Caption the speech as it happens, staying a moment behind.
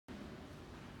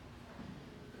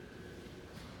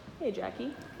Hey,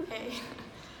 Jackie. Hey.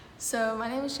 So my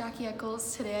name is Jackie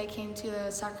Eccles. Today I came to the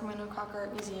Sacramento Crocker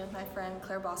Art Museum with my friend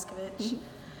Claire Boscovich.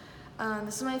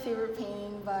 This is my favorite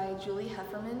painting by Julie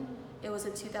Hefferman. It was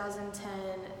a 2010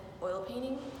 oil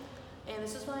painting, and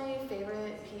this is my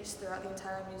favorite piece throughout the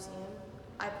entire museum.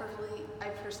 I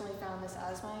personally found this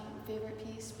as my favorite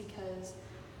piece because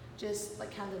just like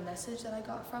kind of the message that I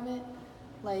got from it.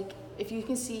 Like if you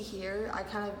can see here, I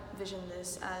kind of vision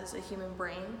this as a human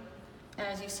brain. And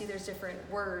as you see, there's different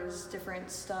words, different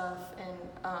stuff,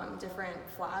 and different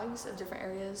flags of different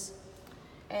areas.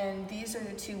 And these are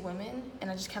the two women, and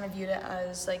I just kind of viewed it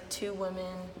as like two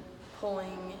women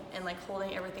pulling and like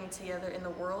holding everything together in the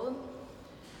world.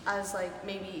 As like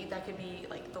maybe that could be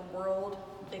like the world,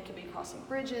 they could be crossing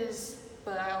bridges,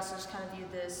 but I also just kind of view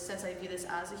this, since I view this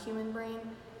as a human brain,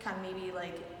 kind of maybe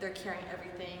like they're carrying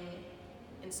everything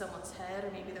in someone's head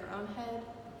or maybe their own head.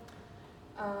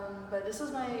 But this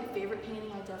was my favorite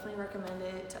painting. I definitely recommend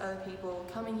it to other people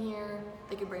coming here.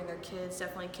 They could bring their kids,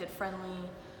 definitely kid friendly.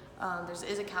 There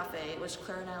is a cafe, which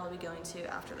Claire and I will be going to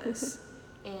after this.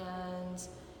 And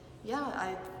yeah,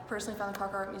 I personally found the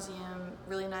Crocker Art Museum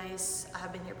really nice. I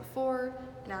have been here before,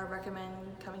 and I would recommend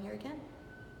coming here again.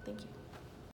 Thank you.